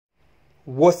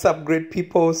What's up, great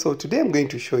people? So today I'm going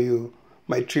to show you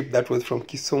my trip that was from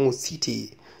Kisumu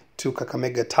city to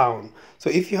Kakamega town.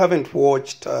 So if you haven't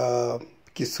watched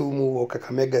Kisumu or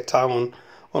Kakamega town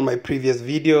on my previous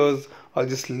videos, I'll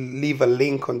just leave a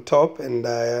link on top, and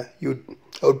I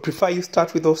would prefer you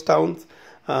start with those towns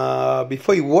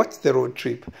before you watch the road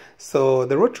trip. So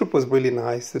the road trip was really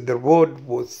nice. The road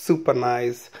was super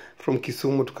nice from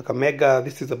Kisumu to Kakamega.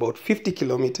 This is about 50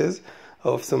 kilometers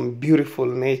of some beautiful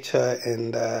nature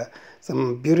and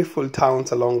some beautiful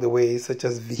towns along the way, such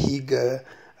as Vihiga.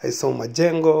 I saw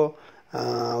Majengo,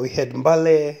 we had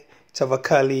Mbale,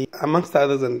 Chavakali, amongst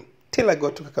others, until I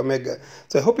got to Kakamega.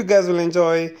 So I hope you guys will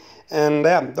enjoy, and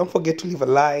don't forget to leave a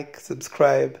like,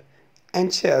 subscribe,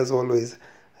 and share as always.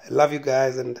 I love you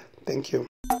guys, and thank you.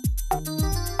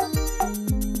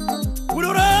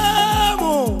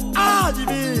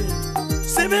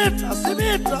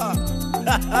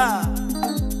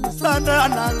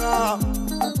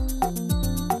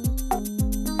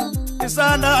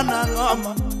 Sana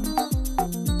nangama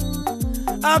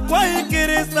akwa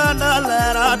ikiri sana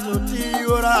lera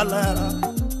tutiura lera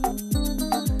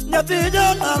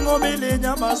nyatija nango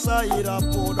milinya masaira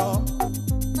podo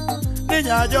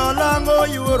ninya jolango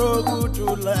yuro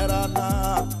gutu lera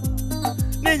na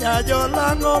ninya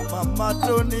jolango mama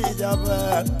toni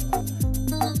jabe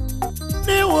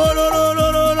ni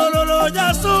wololololololo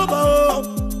jasuba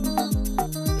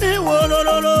ni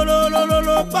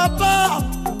wolololololo papa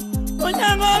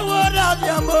onyango woda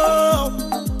diambo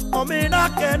omina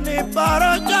keni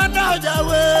paro jana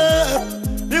jawe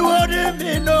ni wodi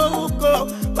mino uko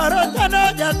paro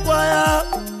jana jakwaya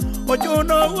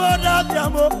ojuno woda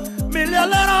diambo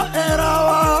milialero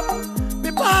erawa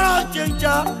mi paro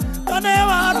chincha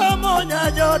kanewa romo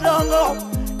nya jodongo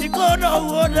ikono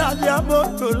woda diambo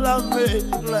tulame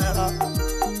lera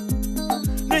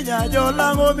ninya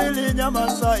jolango milinya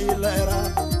masai lera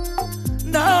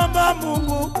naomba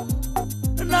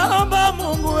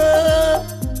Mungu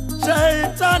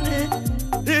shaitani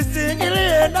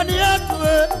isingilie ndani yetu,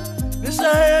 ni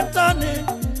shaitani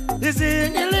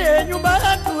isingilie nyumba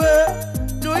yetu,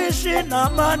 tuishi na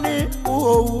amani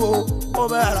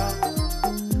obera,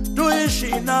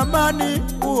 tuishi na amani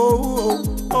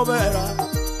obera.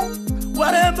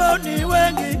 Warembo ni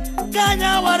wengi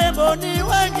Kenya, warembo ni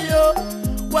wengi yo,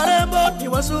 warembo ni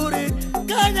wazuri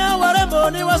Kenya, warembo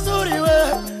ni wazuri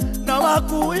we, na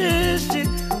wakuishi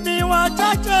ni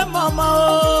wachache mama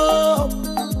o.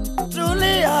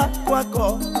 Tulia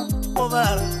kwako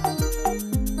overa,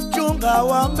 chunga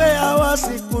wambea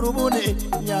wasikurubuni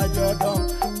nyajodo.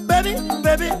 Baby,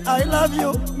 I love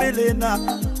you milina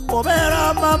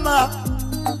overa mama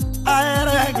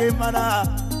aeregi mana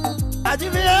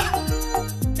ajivia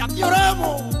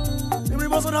yatioremo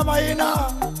imimoso na maina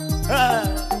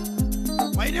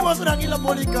maini moso na ngila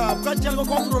polika mkachelgo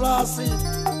kontrolasi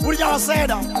ulijawa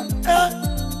seda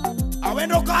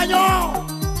awendo kanyo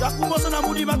chakumoso na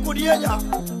mudima kodieja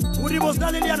mudimos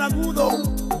na lilia na gudo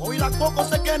oila koko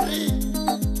secondary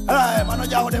mano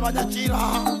jao de manyachila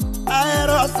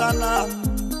aero sana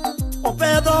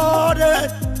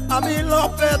opedore amilo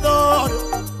pedore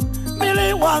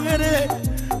mili wangene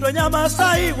tonyama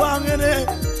sai wangene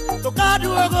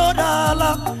tokadua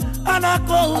godala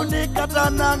anako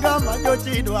unikatananga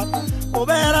majochidwa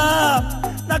obera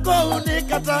nako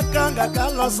unikatakanga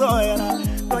kalosoera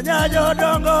tonyajo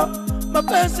dongo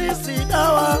mapenzi si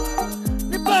dawa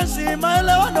ni penzi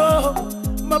maelewano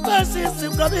mapenzi si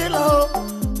ukabila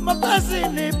mapenzi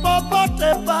ni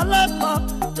popote palepa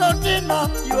totina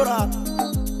yura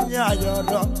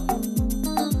nyayoro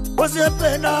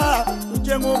osepena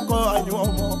ujenguko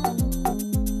anyuomo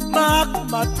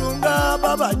matunga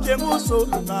baba jenguso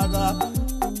naga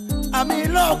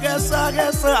amilo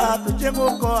gesa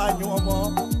tujenguko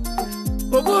anyuomo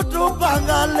Bogutu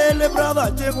panga lele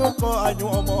brava jenguko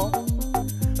anyuomo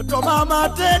to mama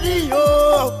tedi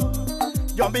yo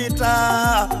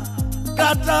jombita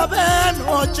kata ben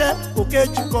oche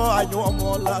ukechuko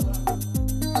anyuomo la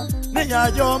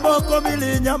ninya jomo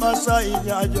komili nyama sai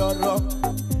nyajoro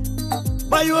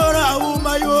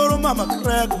mayoro mama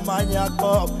kreg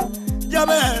manyako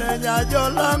jabere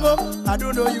nyajolango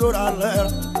adundo yura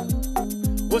lera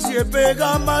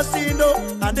usiepega masindo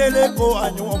andele ko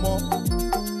anyuomo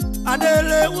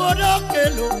andele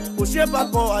wodokelo usiepa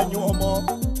ko anyuomo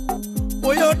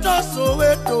oyoto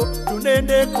soweto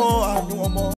tunende ko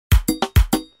anyuomo.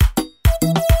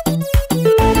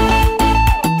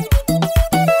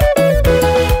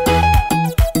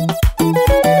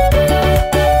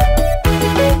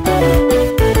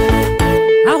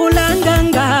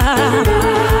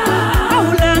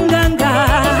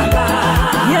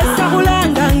 Yes,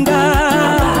 ahulanganga.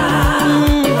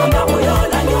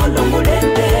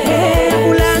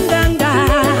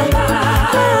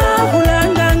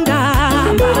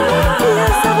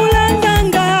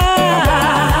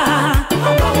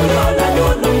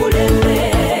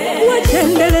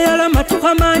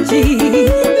 wa manji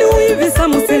ni uivisa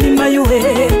muselima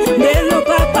yuhe ndelo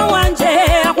papa wanje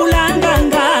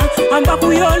akulanganga amba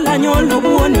kuyola nyolo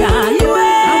buonya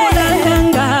yuhe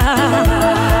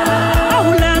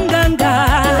akulanganga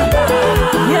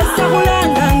yes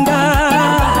akulanganga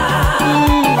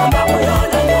amba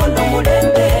kuyola nyolo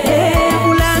mulembe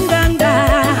akulanganga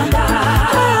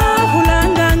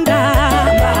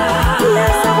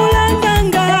yes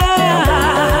akulanganga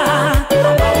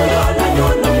amba kuyola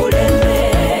nyolo mulembe.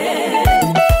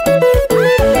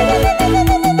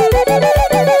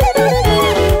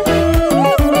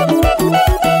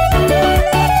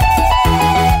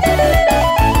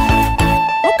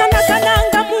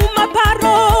 Okanakananga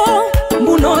mumaparo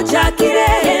mbuno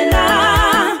chakirena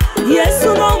Yesu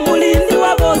no mulindi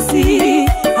wa bosi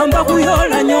amba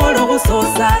kuyola nyolo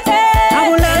kusosa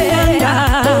ahulanganga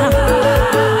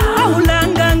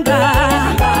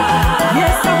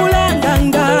yes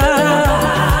ahulanganga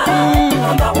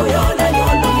amba kuyola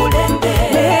nyolo mulembe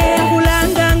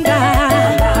ahulanganga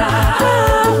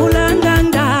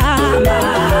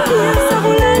yes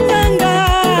ahulanganga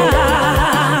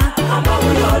amba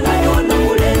kuyola nyolo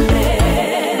mulembe.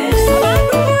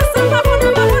 Abantu bose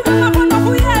babona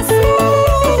ku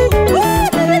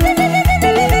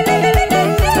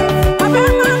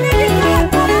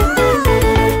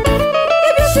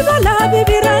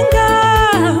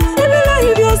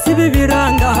Yesu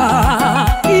bibiranga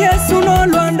Yesu no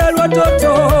lwanda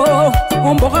lwatoto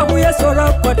omboka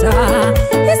kuyesora kota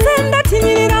isenda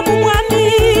tinyira mu mwami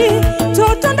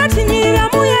toto ndatinyira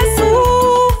mu Yesu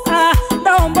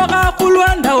da omboka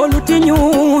kulwanda olutinyu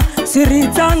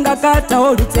siritanga kata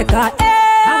oluteka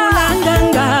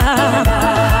ahulanganga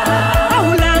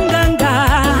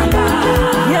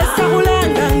yes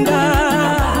ahulanganga.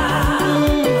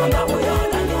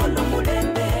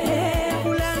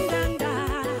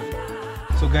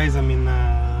 So guys, I'm in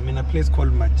a place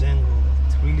called Majengo.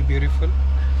 It's really beautiful.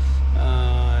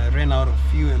 I ran out of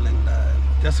fuel and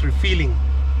just refilling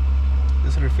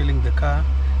the car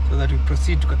so that we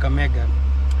proceed to Kakamega.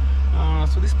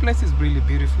 So this place is really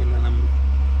beautiful, and I'm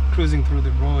cruising through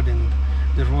the road, and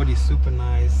the road is super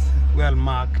nice, well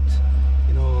marked,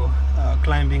 you know,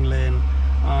 climbing lane.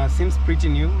 Seems pretty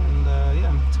new, and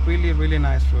yeah, it's really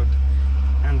nice road,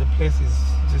 and the place is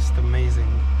just amazing.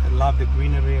 I love the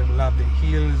greenery, I love the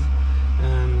hills,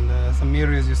 and some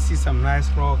areas you see some nice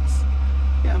rocks.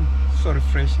 Yeah, so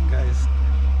refreshing, guys.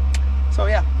 So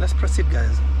yeah, let's proceed,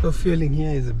 guys. So fueling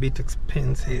here is a bit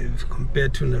expensive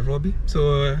compared to Nairobi.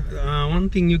 So one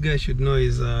thing you guys should know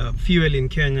is fuel in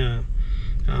Kenya,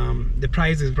 the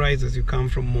prices rise as you come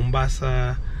from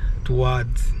Mombasa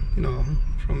towards, you know,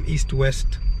 from east to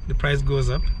west, the price goes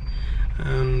up.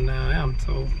 And yeah,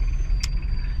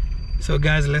 so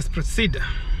guys, let's proceed.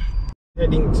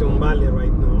 Heading to Mbale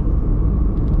right now,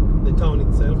 the town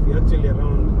itself. We're actually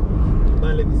around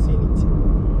Mbale vicinity.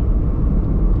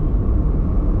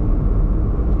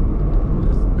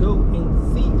 Let's go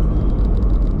and see.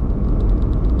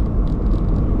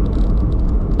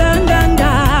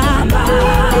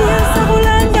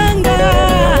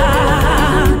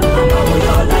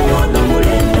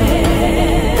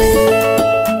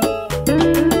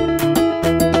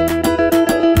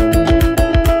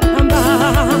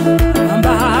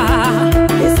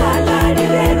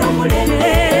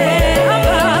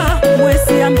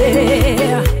 Ambe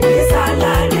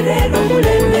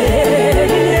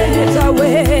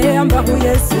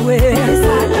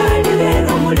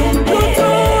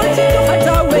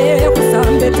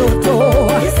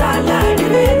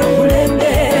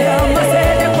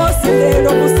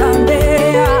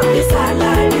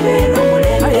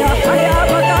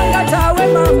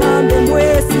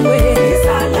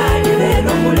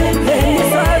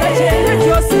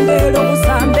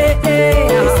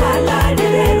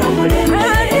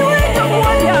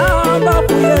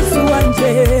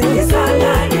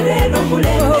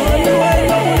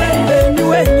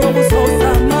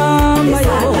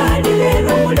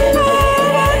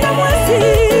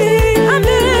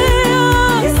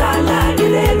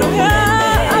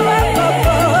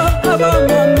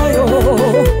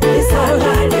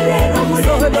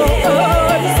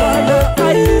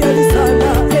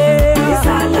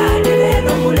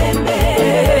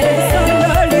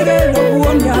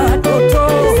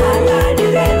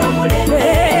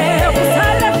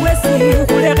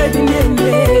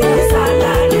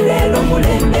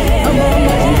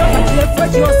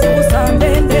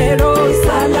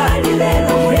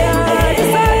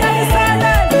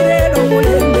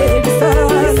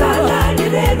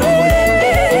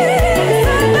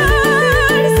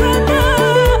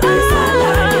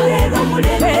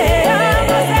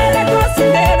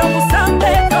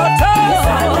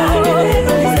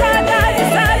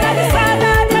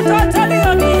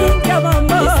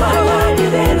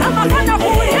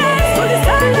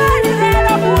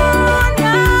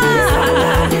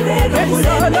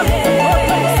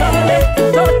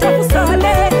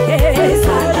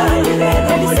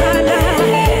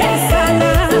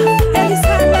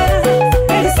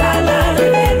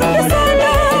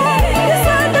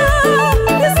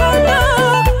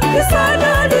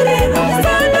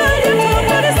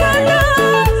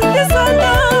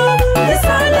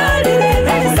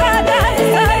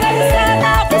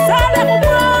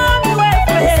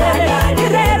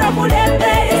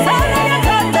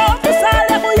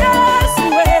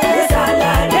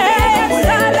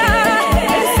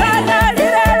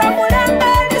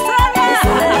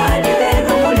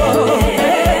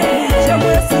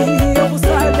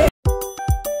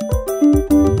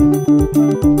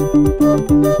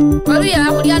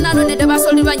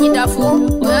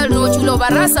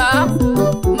Barasa,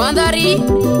 Mandari,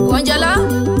 Wanjala,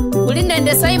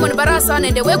 Ulinende Simon Barasa,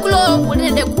 and the Wekulo,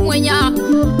 Ulinende Kumwenya,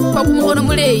 Pakumuno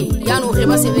Mule, Yanu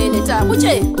Remasiveta,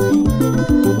 Uche.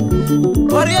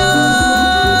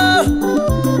 Warrior!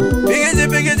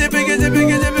 Biggie.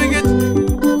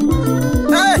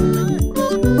 Hey!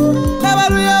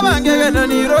 Nabaruya Bangega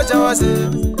Nani Rocha was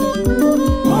it.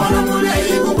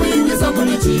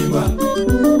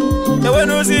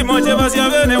 Ewenuzi moje basi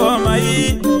abene wa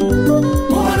mai.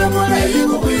 Mwana mwana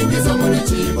iko kuingiza mwana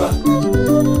chiba.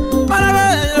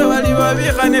 Mwana wali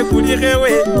babikane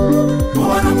kulirewe.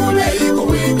 Mwana mwana iko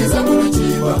kuingiza mwana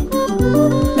chiba.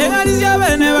 Engalizi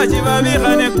abene bachiba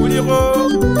bikane kuliro.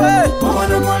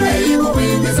 Mwana mwana iko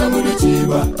kuingiza mwana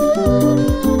chiba.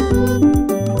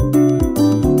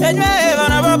 Enywe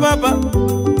bana baba.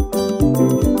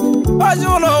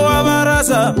 Bajulo wa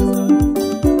Barasa.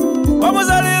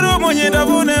 Omuzaliru munyinda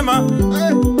bunema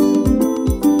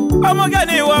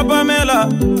Omugani wa Pamela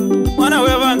Mwana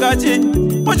wevangachi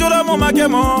Mujula mu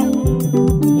makemo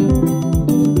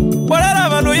Bolera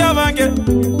bandu yavange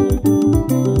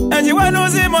Enji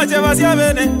wenuzi moche vasya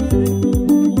bene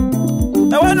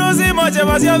Wenuzi moche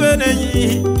vasya bene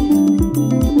yi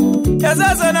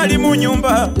Yazasa nali mu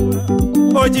nyumba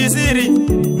Ojisiri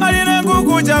Ngalina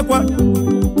nguku chakwa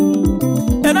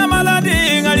Ena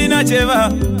maladi ngalina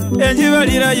cheva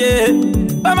Enjivalira ye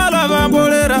Bamala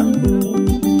bambolera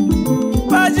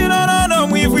Bajinono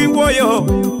mwifwi mboyo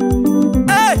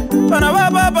Bana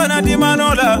baba bana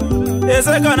dimanola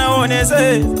Ese kana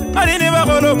onese Alini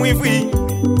bakolo mwifwi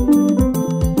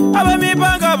Aba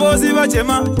mipanga bozi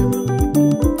bachema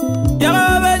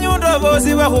Yaga benyundo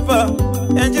bozi bakupa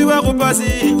Enji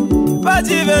bakupasi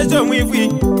Bajivecho mwifwi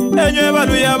Enywe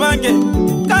balu ya bange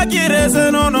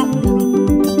Kakirese nono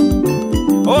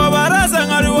O Barasa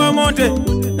ngaluwa monte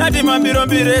Nati mambiro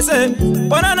mbirese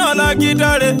Bonano la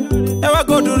kitale Ewa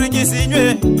koturiki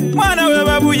sinywe Mwana we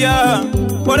babuya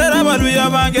Bolera baluya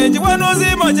bange Jibwanuzi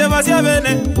moche va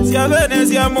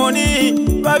siya moni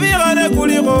Babirane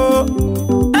kuliko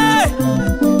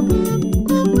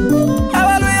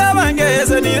Abaluya bange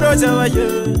Ese ni rocha vaye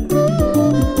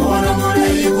Mwana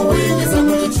mwane iko wingiza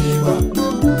mwichiba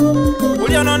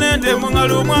Uliano nende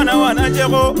mungalu mwana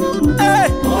wanajeko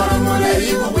Mwana mwane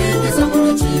iko wingiza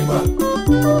mwichiba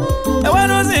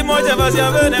Ewanuzi moche va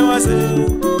siya bene wase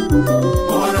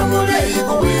Mwana mwane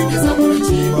iko wingiza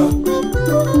mwichiba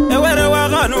Ewere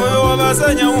wakanu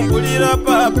wabasanya umbulira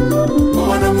papa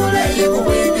Mwana mwane iko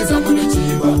wingiza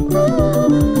mwichiba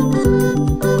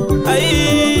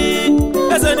Ayi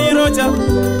Ese ni rocha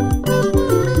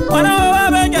Mwana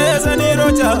wabenge ese ni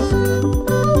rocha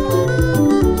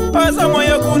Pasa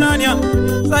moyo kunanya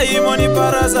Saimoni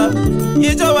Barasa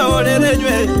Ijoba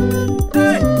olerenywe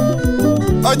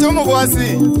Ojumu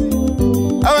kwasi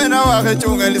Awe na wake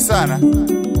chungeli sana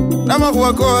Nama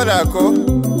kuwa kohorako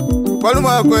Walumu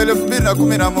wako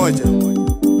 2011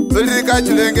 Zulirika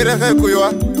chulengere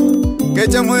kuywa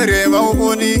Kecha mwere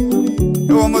mahukuni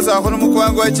Ewa musakunu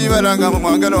mkwangu wa chibaranga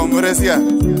mwangala umuresia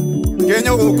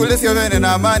Kenyo kukulesia vene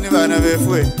na amani vana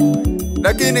vefwe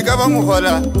Lakini kaba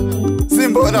muhola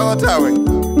Simbola watawe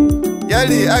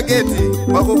Yali ageti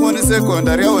Mahukuni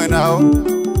sekondari ya wenao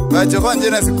Bachikonje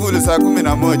na sikulu saa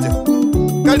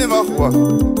 11 Kali mahuwa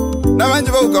Na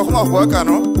wanjiba ukahuwa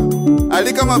kano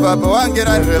Alika mababa wange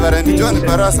na Reverend John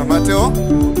Barasa Mateo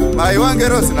Mai wange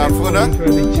Rosi na Mfuna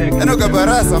Enoka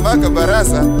Barasa maka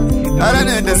Barasa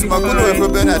Arane endesi makulu wefu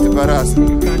Benati Barasa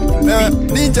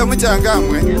Ninja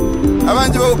mchangamwe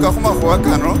Abanjiba ukahuwa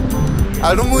kano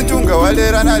Alumunjunga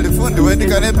walera na alifundi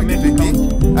wendikane pikipiki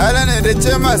Arane ende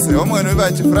chemase omwenu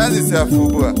bachi Francis ya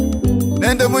Fubua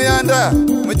Nende muyanda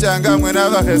mchangamwe na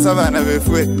bakesa bana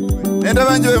befwe Nende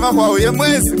banjiwe makwa uye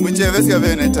mwezi mchevesi ya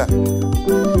Veneta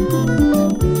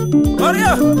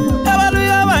Oria,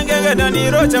 ebaluya bangege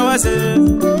dani rocha wase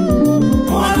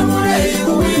Mwana mune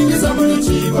iko wingiza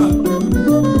mwichiba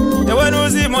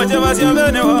Ewenuzi moche basi ya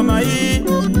bene wa mai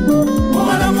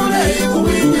Mwana mune iko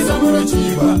wingiza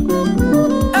mwichiba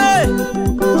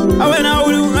Awena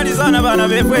uli ungalizana bana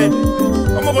befwe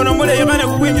Omukono mule yikane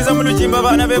kukwingiza mwichimba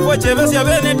bana befwe chevesi ya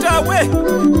bene tawe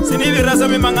Sinibirasa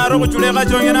mimangaro kuchuleka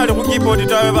chonge nali kukipoti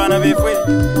tawe bana befwe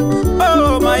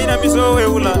Oh, maina misowe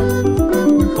ula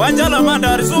Wanjala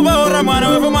mandari suba ora mwana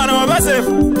wefu mwana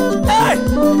wabasefu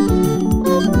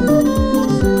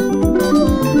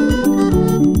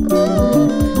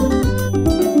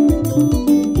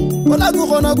Wala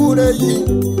kukona kureyi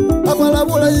Afala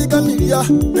bula yikamilia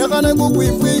Nekane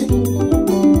kukwifwi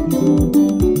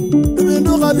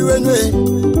Ibindu kabi wenwe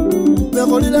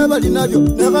Nekolile bali nabyo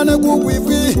Nekane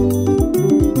kukwifwi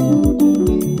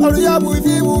Alu ya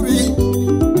buifi bubi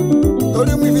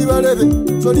toli mwivi balebe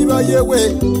toli bayewe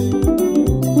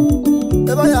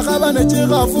eba yakaba ne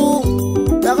chirafu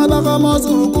yakaba kama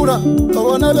zurukura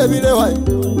tobona bebile wai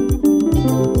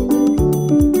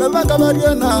beba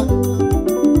kabariena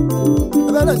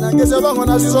bela nyangeze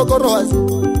bangona sizokoro wasi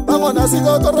bangona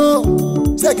sikokoro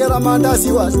sekera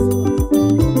mandasi wasi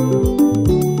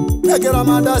sekera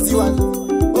mandasi wasi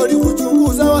oli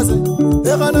kuchunguza wasi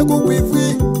ekana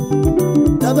kukwifwi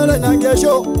bela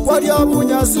nyangesho kwali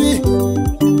abunyasi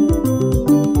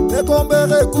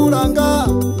ekombere kulanga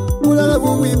kulele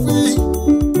buwifwi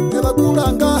eba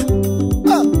kulanga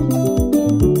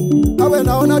awe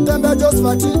naona tembe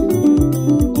Josephat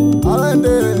alende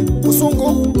musungu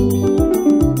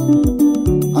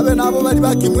abe nabo bali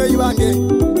bakimwe ibange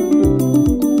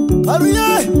aluye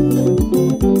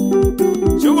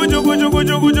chugu chugu chugu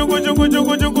chugu chugu chugu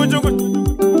chugu chugu chugu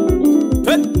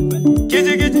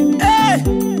kiji kiji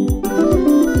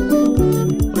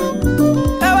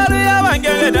abaluye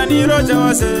bangele daniro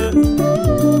chawase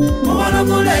mwana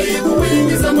mule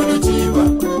ikuingiza muluchiba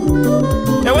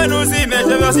ewe nuzime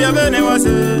chavasi abene wase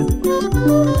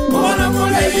mwana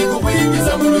mule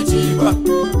ikuingiza muluchiba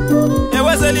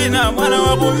ewe selina mwana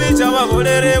wa kumicha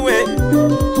wabolerewe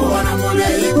mwana mule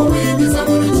ikuingiza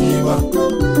muluchiba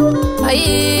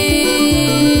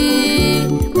Ayi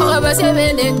Makaba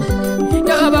sebene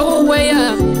Yakaba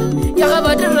kuweya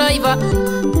Yakaba driver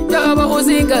Yakaba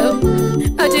kuzinga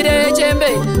Atire chembe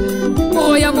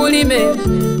Muhoya mulime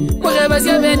Makaba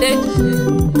sebene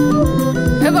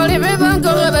Ebali bebanko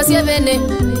Makaba sebene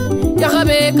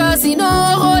Yakabe kasino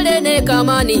Olene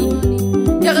kamani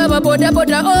Yakaba boda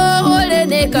boda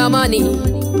Olene kamani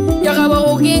Yakaba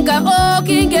ukinga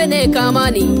Okingene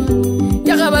kamani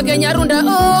Yakaba kenyarunda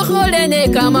Olene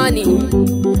kamani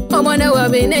Omwana wa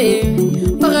bene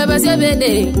Makaba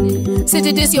sebene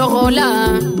Sititis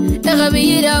yorola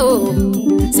Erabiyida o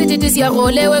Sititis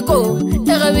yarole weko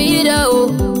Erabiyida o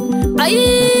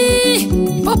Ayi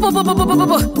Popo popo popo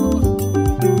popo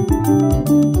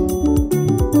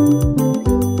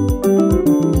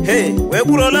Hey,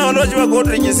 wekulola oloji wa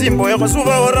kodri nyisimbo ya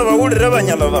kusuva waraba ulira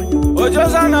banyalava. Ojo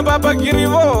sana papa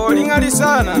kirivo, lingali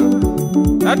sana.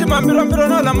 Nati mambiro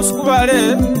nola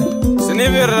muskubale.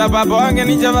 Sinivirira papa wange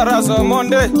nijavaraso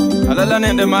monde. Alala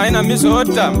nende maina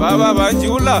misota, baba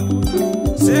banjiula.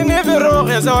 Siniviro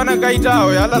keza wana kaitao,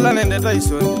 alala nende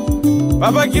taisoni.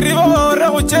 Papa kirivo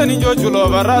waora kucheni jojulo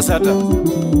varasata.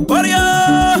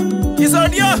 Waria!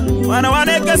 Kisodia! Wana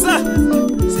wanekesa!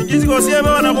 Singizi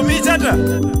kosieba wana kumichata.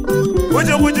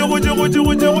 Kuchu kuchu kuchu kuchu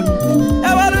kuchu.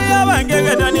 Ebalu ya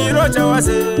bangege daniro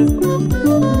chawase.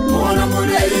 mwana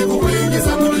mule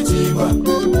ikuingiza muluchiba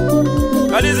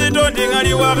Kalizitondi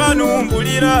ngali wakanu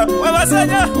mbulira.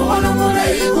 Wabasanya! mwana mule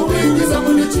ikuingiza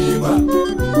muluchiba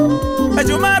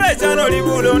Achumare chano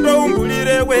libulo ndo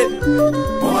umbulirewe.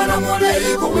 mwana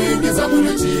mule ikuingiza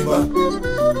muluchiba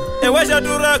Ewe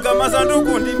shaturaka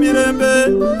masanduku ndi mirembe.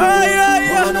 Ay ay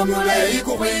ay. mwana mule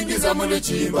ikuingiza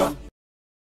muluchiba